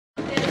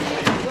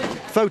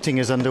Voting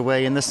is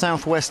underway in the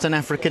southwestern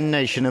African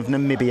nation of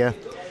Namibia.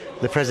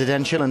 The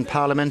presidential and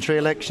parliamentary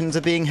elections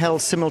are being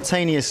held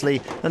simultaneously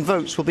and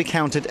votes will be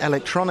counted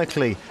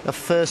electronically, a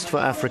first for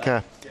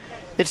Africa.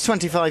 It's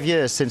 25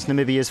 years since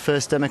Namibia's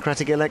first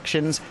democratic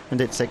elections, and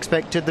it's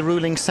expected the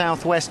ruling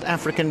Southwest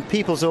African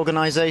People's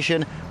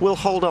Organisation will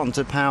hold on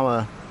to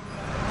power.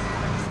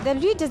 The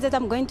leaders that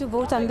I'm going to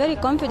vote, I'm very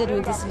confident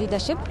with this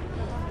leadership,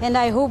 and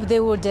I hope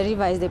they will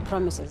deliver their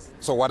promises.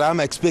 So what I'm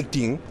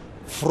expecting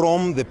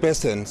from the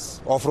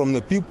persons or from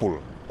the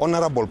people,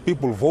 honourable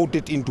people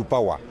voted into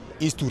power,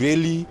 is to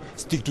really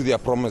stick to their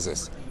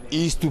promises,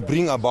 is to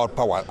bring about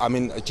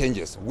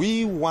changes.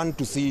 We want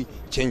to see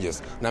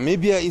changes.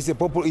 Namibia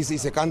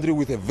is a country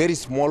with a very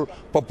small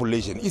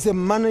population. It's a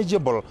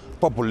manageable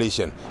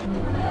population.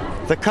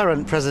 The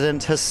current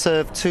president has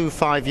served 2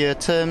 5-year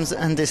terms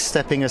and is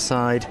stepping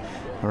aside.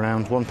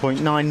 Around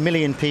 1.9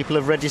 million people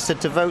have registered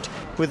to vote,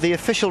 with the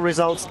official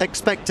results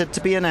expected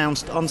to be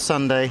announced on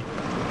Sunday.